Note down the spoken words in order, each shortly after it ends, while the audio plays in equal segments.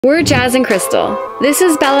We're Jazz and Crystal. This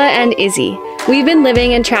is Bella and Izzy. We've been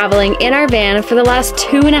living and traveling in our van for the last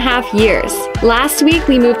 2.5 years. Last week,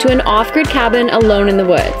 we moved to an off-grid cabin alone in the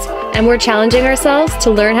woods, and we're challenging ourselves to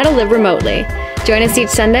learn how to live remotely. Join us each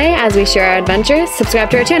Sunday as we share our adventures, subscribe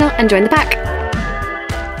to our channel, and join the pack.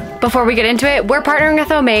 Before we get into it, we're partnering with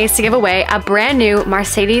Omaze to give away a brand new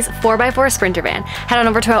Mercedes 4x4 Sprinter van. Head on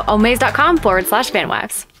over to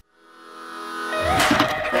omaze.com/vanwives.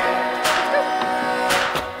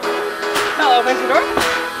 Open the door.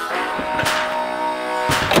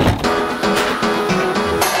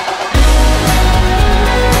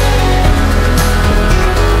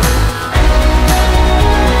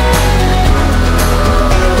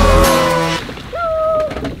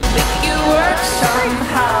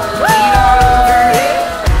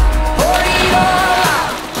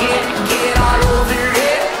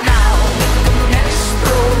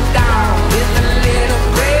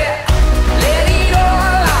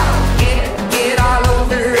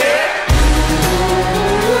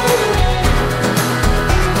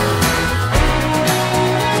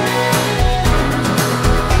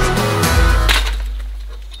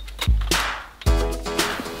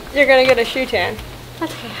 You're gonna get a shoe tan.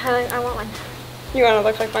 That's okay, I want one. You wanna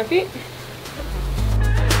look like my feet?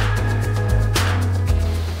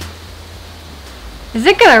 Is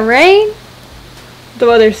it gonna rain? The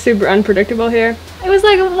weather's super unpredictable here. It was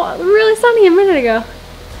like really sunny a minute ago.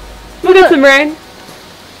 We'll get some rain.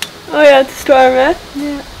 Oh yeah, it's a storm, eh?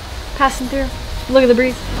 Yeah, passing through. Look at the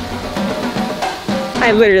breeze.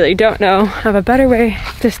 I literally don't know of a better way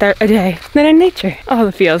to start a day than in nature. All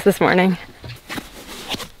the feels this morning.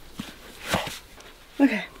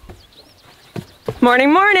 Okay.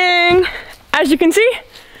 Morning, morning! As you can see,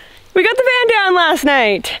 we got the van down last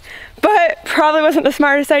night, but probably wasn't the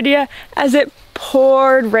smartest idea as it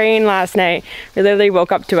poured rain last night. We literally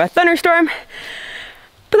woke up to a thunderstorm,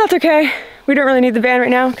 but that's okay. We don't really need the van right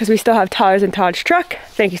now because we still have Tyler's and Todd's truck.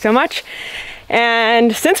 Thank you so much.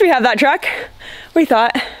 And since we have that truck, we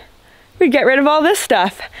thought we'd get rid of all this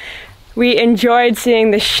stuff. We enjoyed seeing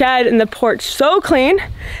the shed and the porch so clean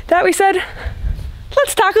that we said,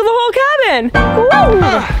 let's tackle the whole cabin! Woo!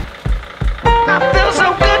 I feel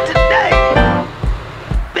so good today.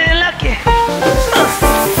 Been lucky.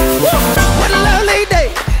 What a lovely day.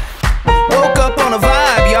 Woke up on a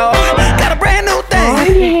vibe, y'all. Got a brand new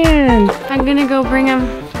thing. I'm gonna go bring him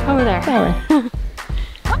over there.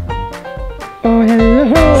 Oh,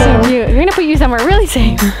 hello. So cute. We're gonna put you somewhere really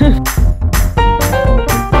safe.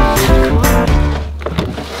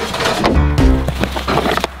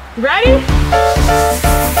 Ready?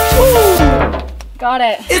 Got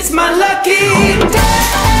it. It's my lucky day.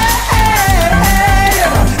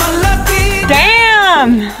 My lucky day.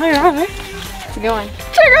 Damn! Alright. It's a good one.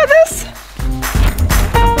 Check out this!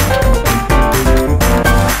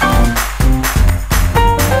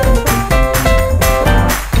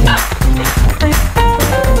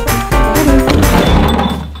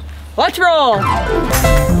 Let's roll!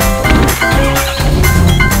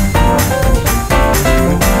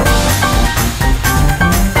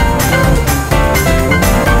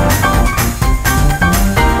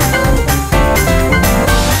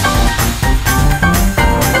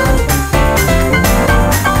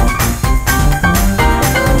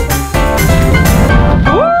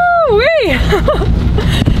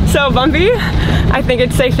 So bumpy. I think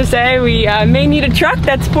it's safe to say we may need a truck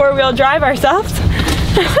that's 4-wheel drive ourselves.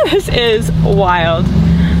 This is wild.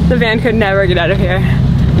 The van could never get out of here.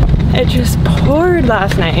 It just poured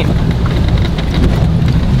last night.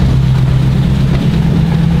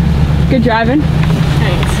 Good driving.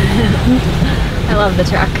 Thanks. I love the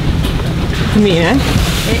truck. It's me, eh?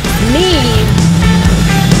 It's me.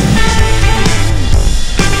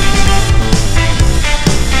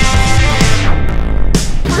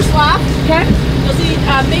 First left, Okay. you'll see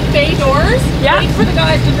big bay doors. Yeah. Wait for the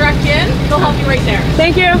guys to direct in. They'll help you right there.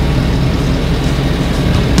 Thank you.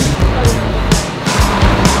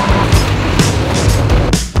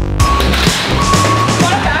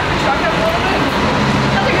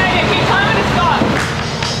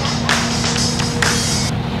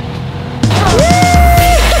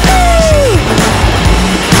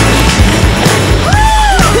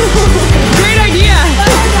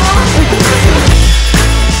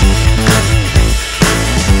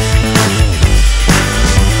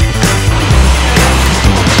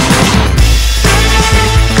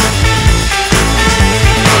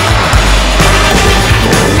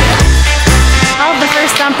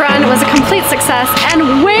 success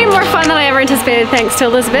and way more fun than I ever anticipated thanks to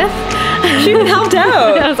Elizabeth. She even helped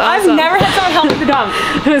out. That was awesome. I've never had someone help with the dump.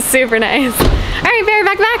 It was super nice. All right, Barry,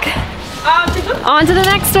 back. On to the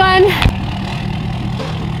next one.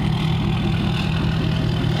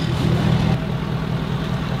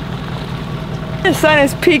 The sun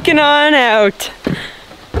is peeking on out.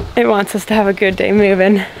 It wants us to have a good day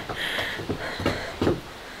moving.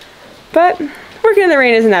 But working in the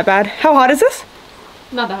rain isn't that bad. How hot is this?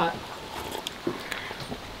 Not that hot.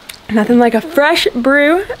 Nothing like a fresh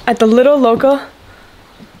brew at the little local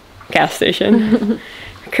gas station.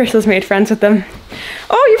 Crystal's made friends with them.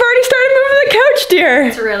 Oh, you've already started moving the couch, dear.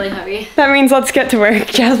 It's really heavy. That means let's get to work,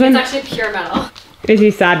 Jasmine. It's actually pure metal.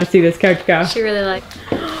 Izzy's sad to see this couch go. She really likes.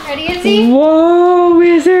 Ready, Izzy? Whoa,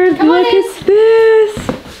 wizard, Come on, look Iz. at this.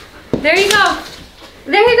 There you go.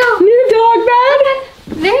 There you go. New dog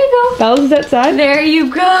bed. There you go. Bells is outside. There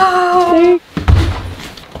you go. There.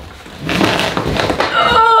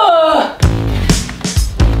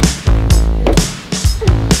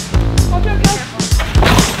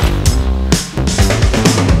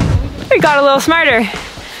 We got a little smarter.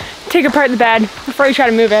 Take apart the bed before you try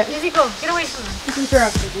to move it. Izzy, go. Get away from her. You can throw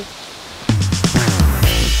up, Izzy.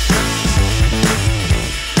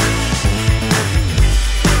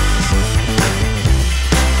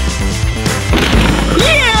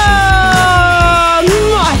 Yeah!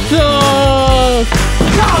 Muscles!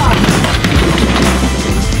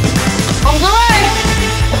 I'm good.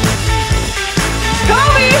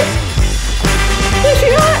 Kobe! You see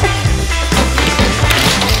that?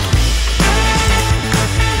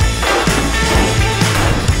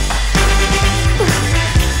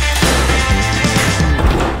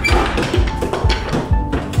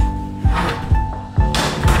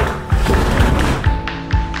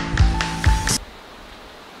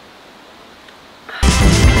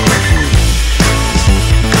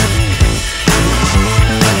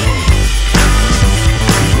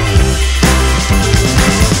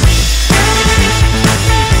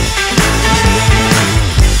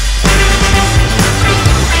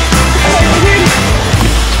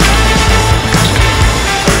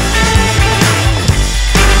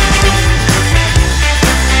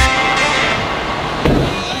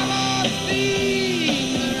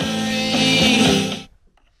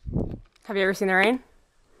 Have you ever seen the rain?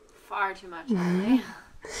 Far too much.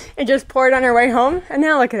 It just poured on our way home, and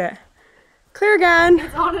now look at it. Clear again.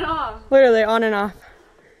 It's on and off. Literally on and off.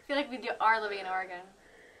 I feel like we are living in Oregon.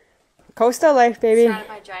 Coastal life, baby. Surrounded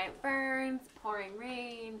by giant ferns, pouring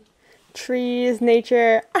rain. Trees,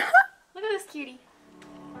 nature. Look at this cutie.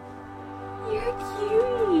 You're a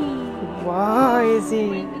cutie. Wow, Izzy.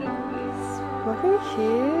 My little wizard. Looking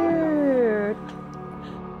cute.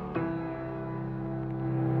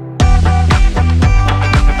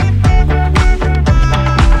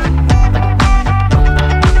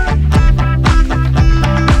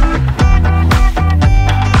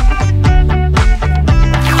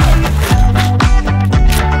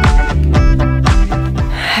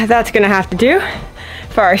 That's gonna have to do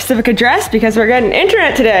for our civic address because we're getting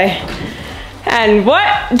internet today. And what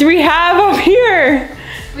do we have up here?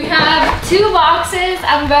 We have 2 boxes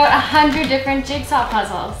of about 100 different jigsaw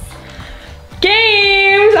puzzles.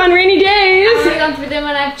 Games on rainy days. I'm gonna go through them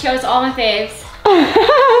and I've chose all my faves.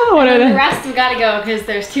 What are The they? rest we gotta go because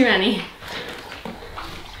there's too many.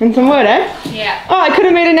 And some wood, eh? Yeah, Oh, I could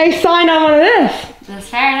have made a nice sign on one of this. that's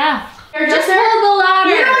fair enough. Just hold the ladder.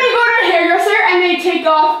 You know when you go to a hairdresser and they take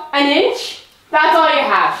off an inch? That's all you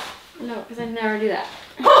have. No, because I never do that.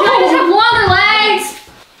 I just have longer legs.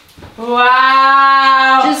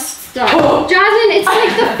 Wow. Just stop. Jasmine, it's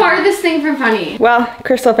like the farthest thing from funny. Well,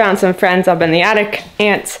 Crystal found some friends up in the attic,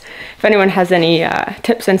 ants. If anyone has any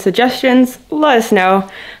tips and suggestions, let us know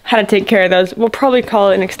how to take care of those. We'll probably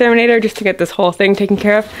call an exterminator just to get this whole thing taken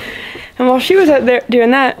care of. And while she was out there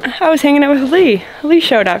doing that, I was hanging out with Lee. Lee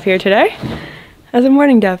showed up here today as a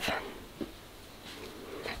mourning dove.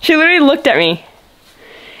 She literally looked at me.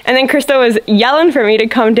 And then Krista was yelling for me to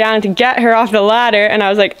come down to get her off the ladder, and I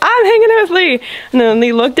was like, I'm hanging out with Lee. And then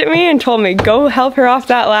Lee looked at me and told me, go help her off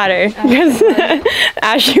that ladder, because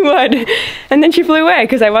as she would. And then she flew away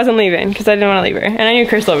because I wasn't leaving, because I didn't want to leave her. And I knew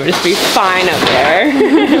Crystal would just be fine up there.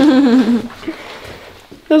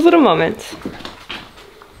 Those little moments.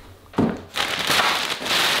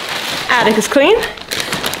 Attic is clean.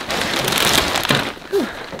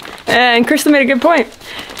 And Crystal made a good point.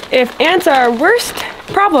 If ants are our worst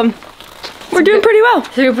problem, we're doing pretty well.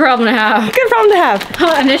 It's a good problem to have. Good problem to have.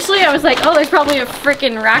 Initially, I was like, oh, there's probably a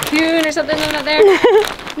freaking raccoon or something in there.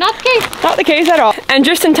 Not the case. Not the case at all. And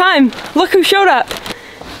just in time, look who showed up.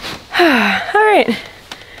 All right.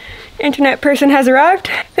 Internet person has arrived.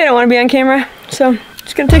 They don't want to be on camera, so I'm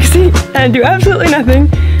just gonna take a seat and do absolutely nothing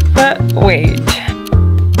but wait.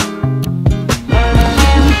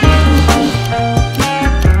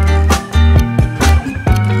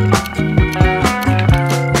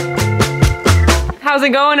 How's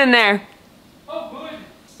it going in there? Oh, good.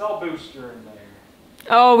 Cell booster in there.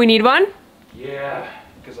 Oh, we need one? Yeah,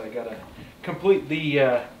 because I gotta complete the,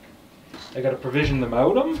 I gotta provision the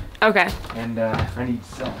modem, Okay. and I need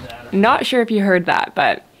cell data. Not sure if you heard that,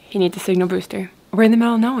 but he needs a signal booster. We're in the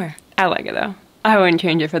middle of nowhere. I like it though. I wouldn't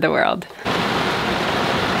change it for the world.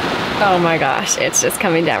 Oh my gosh, it's just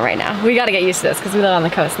coming down right now. We gotta get used to this because we live on the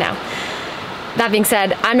coast now. That being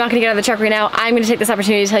said, I'm not gonna get out of the truck right now. I'm gonna take this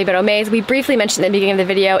opportunity to tell you about Omaze. We briefly mentioned in the beginning of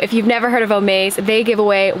the video. If you've never heard of Omaze, they give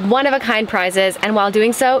away one-of-a-kind prizes, and while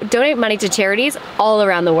doing so, donate money to charities all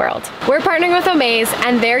around the world. We're partnering with Omaze,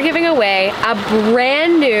 and they're giving away a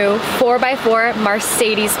brand new 4x4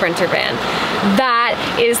 Mercedes Sprinter van. That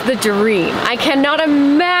is the dream. I cannot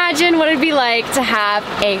imagine what it'd be like to have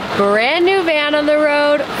a brand new van on the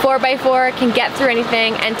road, 4x4, can get through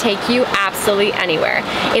anything and take you absolutely anywhere.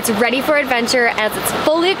 It's ready for adventure as it's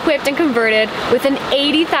fully equipped and converted with an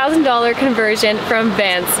 $80,000 conversion from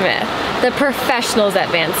Van Smith, the professionals at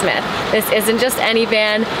Van Smith. This isn't just any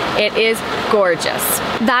van, it is gorgeous.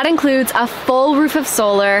 That includes a full roof of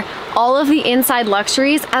solar, all of the inside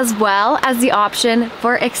luxuries, as well as the option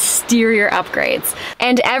for exterior upgrades.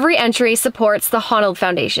 And every entry supports the Honnold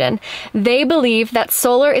Foundation. They believe that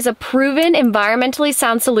solar is a proven environmentally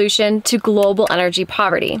sound solution to global energy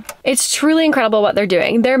poverty. It's truly incredible what they're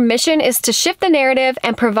doing. Their mission is to shift the narrative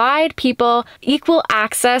and provide people equal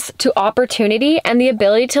access to opportunity and the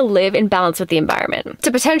ability to live in balance with the environment.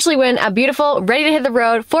 To potentially win a beautiful, ready to hit the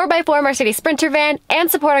road 4x4 Mercedes Sprinter van and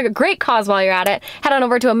support a great cause while you're at it, head on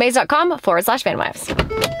over to amaze.com/Vanwives.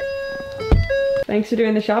 Thanks for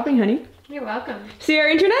doing the shopping, honey. You're welcome. See our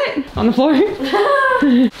internet on the floor?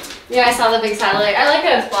 Yeah, I saw the big satellite. I like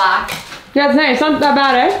that it's black. Yeah, it's nice. Not that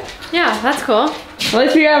bad, eh? Yeah, that's cool. Well, at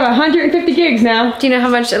least we have 150 gigs now. Do you know how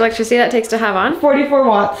much electricity that takes to have on? 44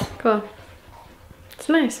 watts. Cool. It's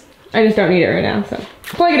nice. I just don't need it right now, so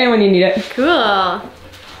plug it in when you need it. Cool.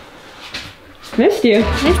 Missed you.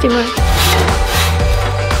 Missed you more.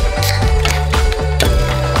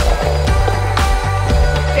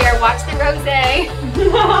 Fair, watch the rosé.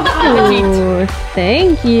 Ooh,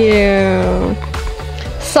 thank you.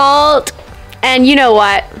 Salt. And you know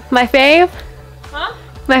what? My fave? Huh?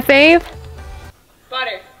 My fave?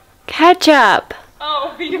 Butter. Ketchup.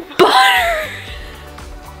 Oh, beautiful. Butter.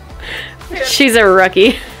 She's a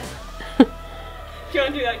rookie. Do you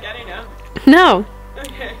want to do that again or no? No.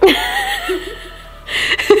 Okay.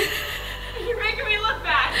 You're making me look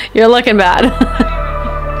bad. You're looking bad.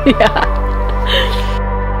 Yeah.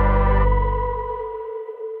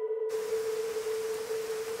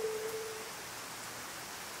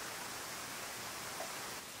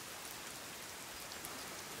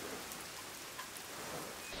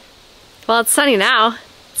 Well, it's sunny now.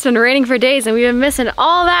 It's been raining for days and we've been missing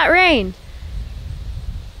all that rain.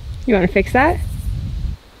 You want to fix that?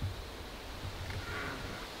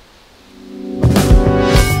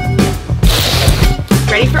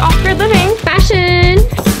 Ready for off-grid living. Fashion!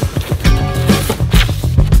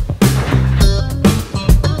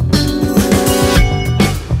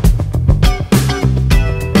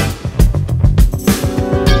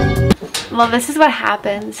 Well, this is what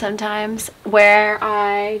happens sometimes where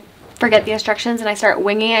I forget the instructions and I start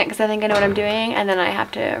winging it because I think I know what I'm doing and then I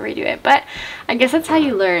have to redo it. But I guess that's how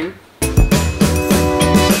you learn.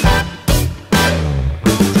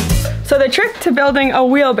 So the trick to building a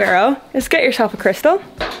wheelbarrow is get yourself a crystal.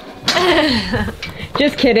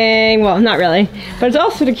 Just kidding. Well, not really. But it's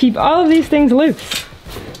also to keep all of these things loose.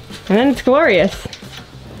 And then it's glorious.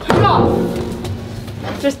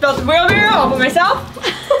 Just built a wheelbarrow all by myself.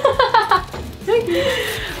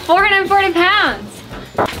 440 pounds.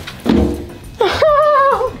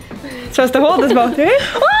 Supposed to hold us both, right?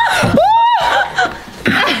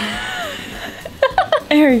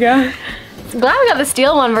 There we go. Glad we got the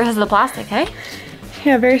steel one versus the plastic, hey?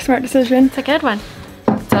 Yeah, very smart decision. It's a good one.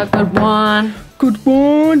 It's a good one. Good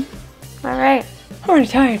one. All right. I'm already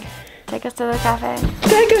tired. Take us to the cafe.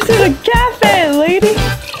 Take us to the cafe, lady.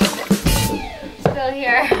 Still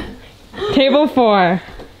here. Table 4.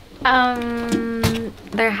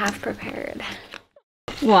 They're half prepared.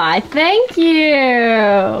 Why, Thank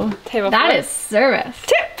you. Table That 4. is service.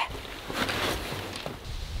 Tip.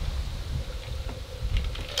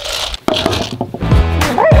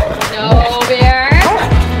 No beer.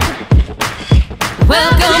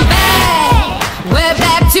 Welcome back, we're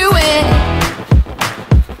back to it.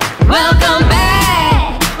 Welcome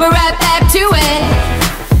back, we're right back to it.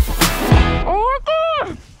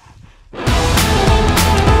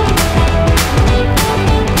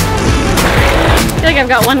 I feel like I've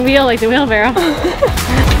got one wheel like the wheelbarrow.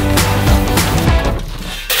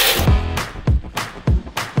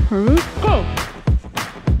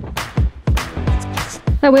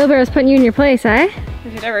 That wheelbarrow's putting you in your place, eh?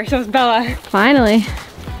 Whatever, so is Bella. Finally.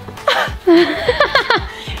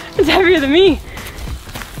 It's heavier than me.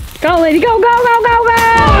 Go, lady, go, go, go, go, go!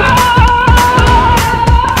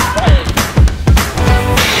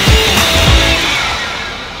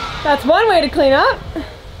 That's one way to clean up.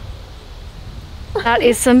 That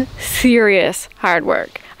is some serious hard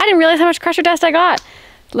work. I didn't realize how much crusher dust I got.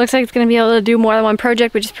 Looks like it's gonna be able to do more than one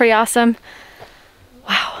project, which is pretty awesome.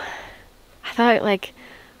 Wow. I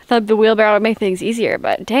thought the wheelbarrow would make things easier,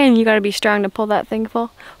 but dang, you gotta be strong to pull that thing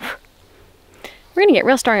full. We're gonna get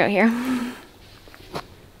real strong out here.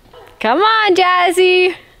 Come on,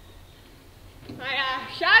 Jazzy. My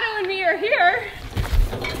Shadow and me are here.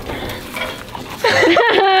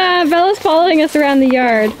 Bella's following us around the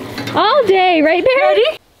yard all day, right, Barry?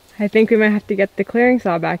 Ready? I think we might have to get the clearing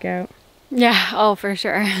saw back out. Yeah, oh, for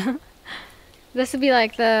sure. This would be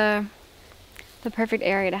like the perfect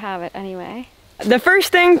area to have it anyway. The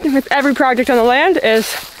first thing with every project on the land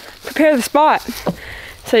is prepare the spot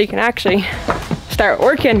so you can actually start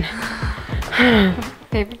working.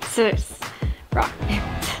 Paper, scissors, rock, paper.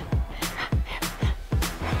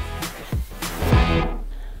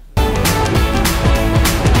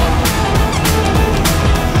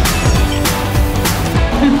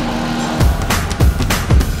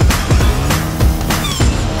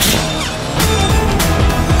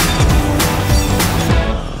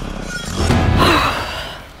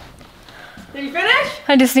 Did you finish?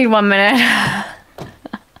 I just need 1 minute. I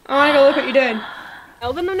wanna go look what you did.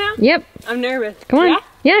 Elden them now? Yep. I'm nervous. Come on.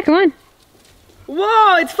 Yeah, come on.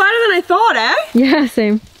 Whoa, it's flatter than I thought, eh? Yeah,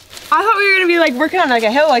 same. I thought we were gonna be like working on like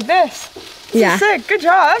a hill like this. This Yeah. is sick, good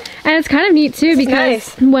job. And it's kind of neat too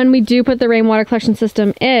because nice. when we do put the rainwater collection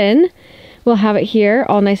system in, we'll have it here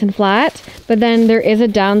all nice and flat, but then there is a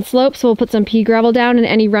downslope, so we'll put some pea gravel down and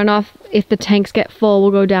any runoff, if the tanks get full,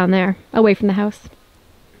 will go down there, away from the house.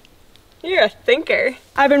 You're a thinker.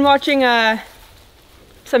 I've been watching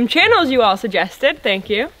some channels you all suggested, thank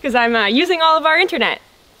you, because I'm using all of our internet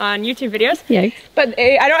on YouTube videos. Yikes. But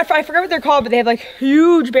I forget what they're called, but they have like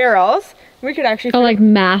huge barrels. We could actually fit Oh, like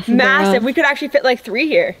massive. massive. barrels. We could actually fit like 3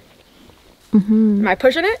 here. Am I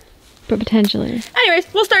pushing it? But potentially.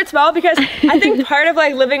 Anyways, we'll start small because I think part of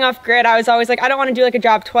like living off grid, I was always like, I don't want to do like a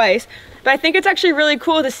job twice. But I think it's actually really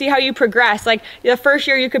cool to see how you progress. Like the first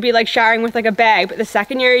year you could be like showering with like a bag, but the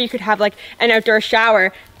second year you could have like an outdoor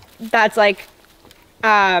shower that's like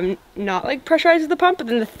not like pressurized with the pump, but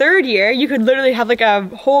then the third year you could literally have like a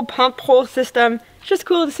whole pump, whole system. It's just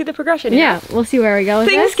cool to see the progression. Yeah, we'll see where we go with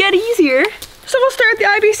Things this. get easier. So we'll start the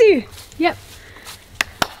IBC. Yep.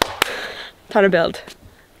 How to build.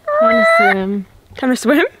 Time to swim. Time to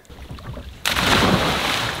swim?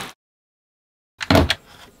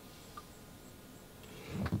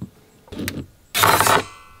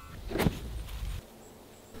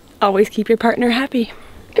 Always keep your partner happy.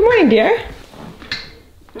 Good morning, dear.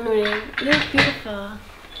 Good morning. You look beautiful.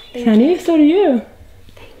 Honey, so do you.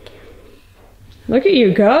 Thank you. Look at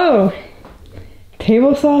you go.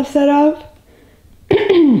 Table saw set up.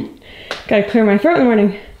 Gotta clear my throat in the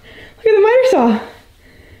morning. Look at the miter saw.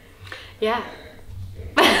 Yeah.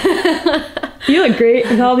 You look great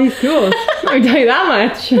with all these tools. I'll tell you that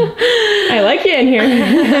much. I like you in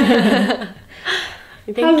here.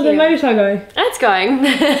 Thank How's you. the miter saw going? That's going.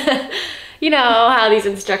 You know how these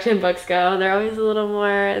instruction books go. They're always a little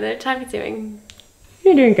more, they're time consuming.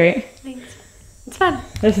 You're doing great. Thanks. It's fun.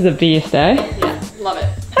 This is a beast, eh? Yeah, love it.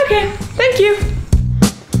 Okay, thank you.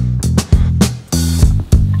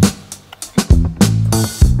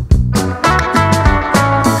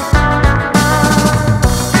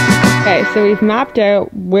 Okay, so we've mapped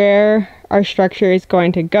out where our structure is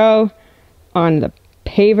going to go on the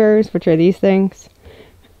pavers, which are these things.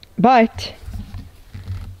 But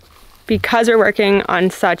because we're working on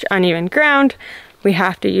such uneven ground, we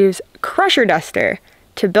have to use crusher duster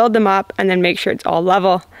to build them up and then make sure it's all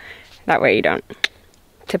level. That way you don't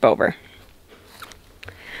tip over.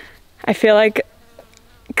 I feel like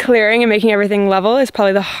clearing and making everything level is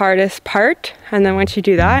probably the hardest part. And then once you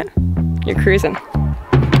do that, you're cruising.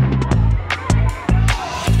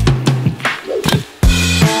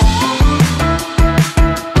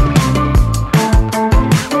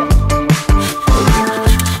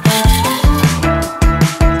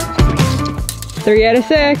 Three out of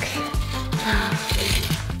 6.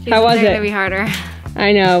 How was They're gonna it? be harder.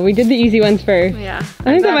 I know, we did the easy ones first. Yeah. I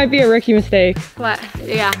think that might be a rookie mistake. What?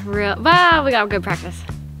 Yeah, real. Well, we got good practice.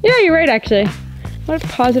 Yeah, you're right actually. What a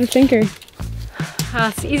positive thinker.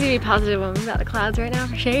 It's easy to be positive when we've got the clouds right now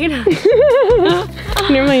for shade.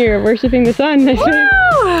 Normally you're worshipping the sun. I think.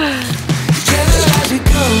 Together as we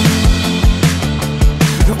go,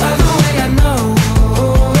 no other way I know.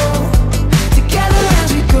 Together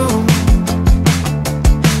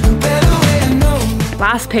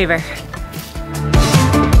paver.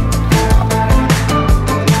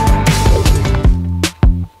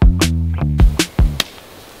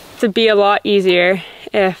 It'd be a lot easier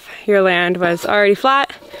if your land was already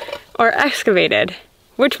flat or excavated,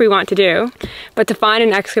 which we want to do, but to find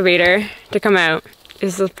an excavator to come out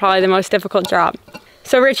is probably the most difficult job.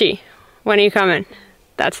 So Richie, when are you coming?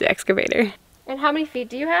 That's the excavator. And how many feet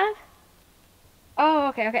do you have? Oh,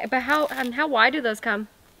 okay. But how wide do those come?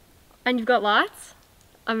 And you've got lots?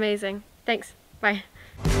 Amazing. Thanks. Bye.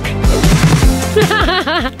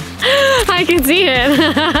 I can see it.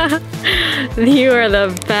 You are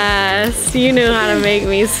the best. You knew how to make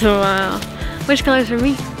me smile. Which color's for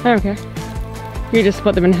me? I don't care. You just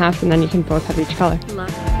split them in half and then you can both have each color. Love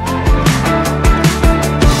it.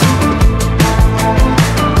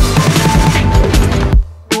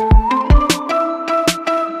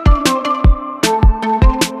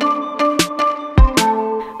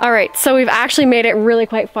 All right, so we've actually made it really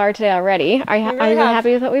quite far today already. Are you really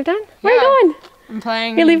happy with what we've done? Where are you going? I'm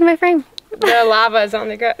playing. You're leaving my frame. The lava is on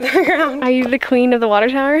the ground. Are you the queen of the water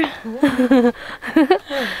tower?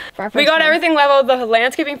 We got everything leveled. The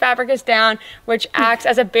landscaping fabric is down, which acts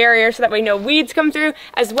as a barrier so that way no weeds come through,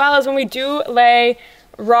 as well as when we do lay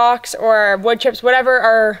rocks or wood chips, whatever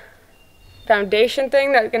our foundation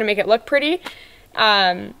thing that's gonna make it look pretty,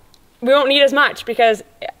 we won't need as much because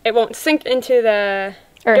it won't sink into the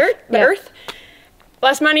earth.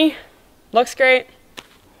 Less money, looks great.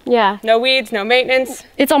 Yeah. No weeds, no maintenance.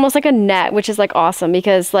 It's almost like a net, which is like awesome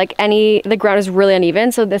because like the ground is really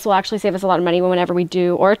uneven. So this will actually save us a lot of money whenever we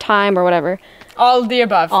do, or time or whatever. All of the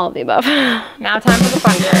above. All of the above. Now time for the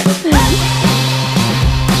fun part.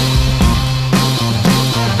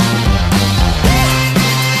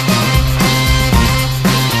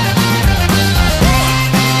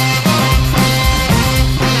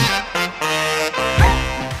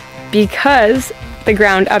 Because the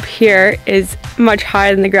ground up here is much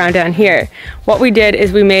higher than the ground down here, what we did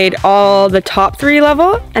is we made all the top 3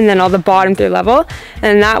 level and then all the bottom 3 level,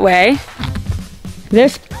 and that way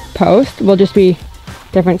this post will just be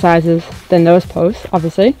different sizes than those posts,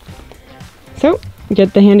 obviously. So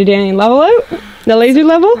get the handy dandy level out, the laser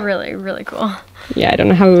level. Really, really cool. Yeah, I don't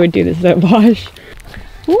know how we would do this without Bosch.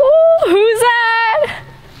 Woo, who's that?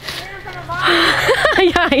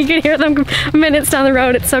 Yeah, you can hear them minutes down the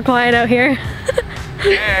road. It's so quiet out here.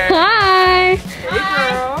 Yeah. Hi. Hey,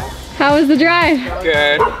 girl. How was the drive?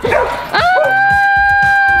 Good.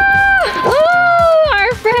 Oh,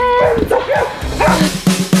 our friends.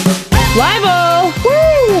 Libel! Woo!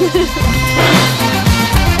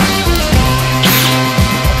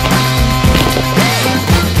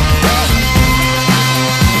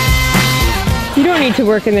 You don't need to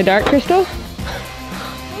work in the dark, Crystal.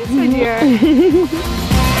 My dear.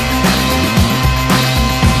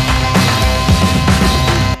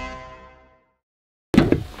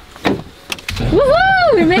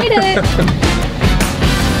 Woohoo! We made it!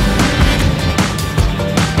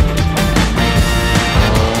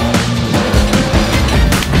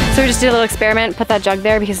 So we just did a little experiment, put that jug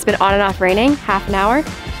there because it's been on and off raining, half an hour.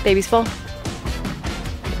 Baby's full.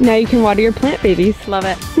 Now you can water your plant babies. Love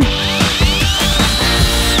it.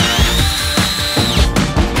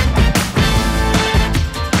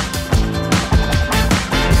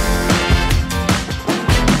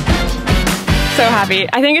 So happy.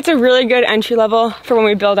 I think it's a really good entry level for when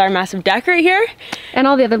we build our massive deck right here. And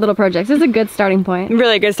all the other little projects. It's a good starting point.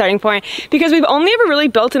 Really good starting point because we've only ever really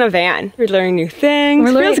built in a van. We're learning new things.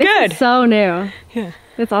 We're learning, feels good. It's so new. Yeah.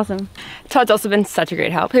 It's awesome. Todd's also been such a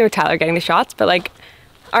great help. I think with Tyler getting the shots, but like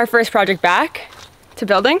our first project back to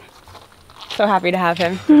building. So happy to have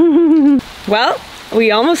him. Well, we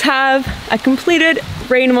almost have a completed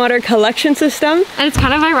rainwater collection system. And it's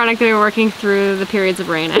kind of ironic that we're working through the periods of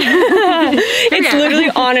rain. It's literally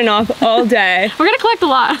on and off all day. We're gonna collect a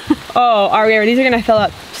lot. Oh, are we? These are gonna fill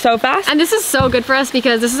up so fast. And this is so good for us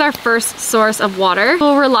because this is our first source of water.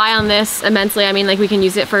 We'll rely on this immensely. I mean, like we can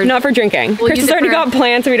use it for... Not for drinking. We'll Chris has already got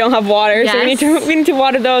plants and we don't have water, so we need to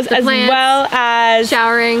water those as plants, well as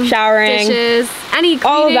showering, dishes, any cleaning.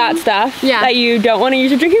 all of that stuff that you don't want to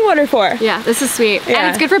use your drinking water for. Yeah, this is sweet. Yeah. And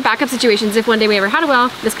it's good for backup situations. If one day we ever had a well,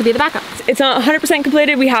 this could be the backup. It's not 100%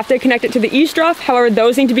 completed. We have to connect it to the east trough. However,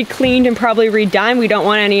 those need to be cleaned and probably redone. We don't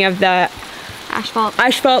want any of the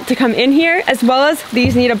asphalt to come in here, as well as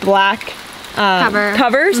these need a black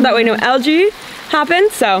cover so that way no algae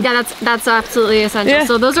happens. So yeah, that's absolutely essential. Yeah.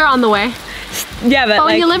 So those are on the way. Yeah, but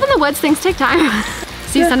when you live in the woods, things take time.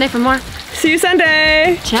 See you Sunday for more. See you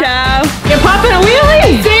Sunday. Ciao. You're popping a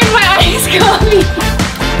wheelie. Save my ice coffee.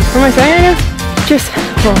 What am I saying right now? Just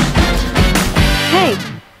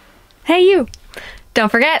Hey you. Don't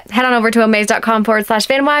forget, head on over to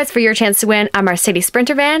amaze.com/Vanwives for your chance to win a Mercedes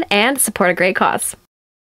Sprinter van and support a great cause.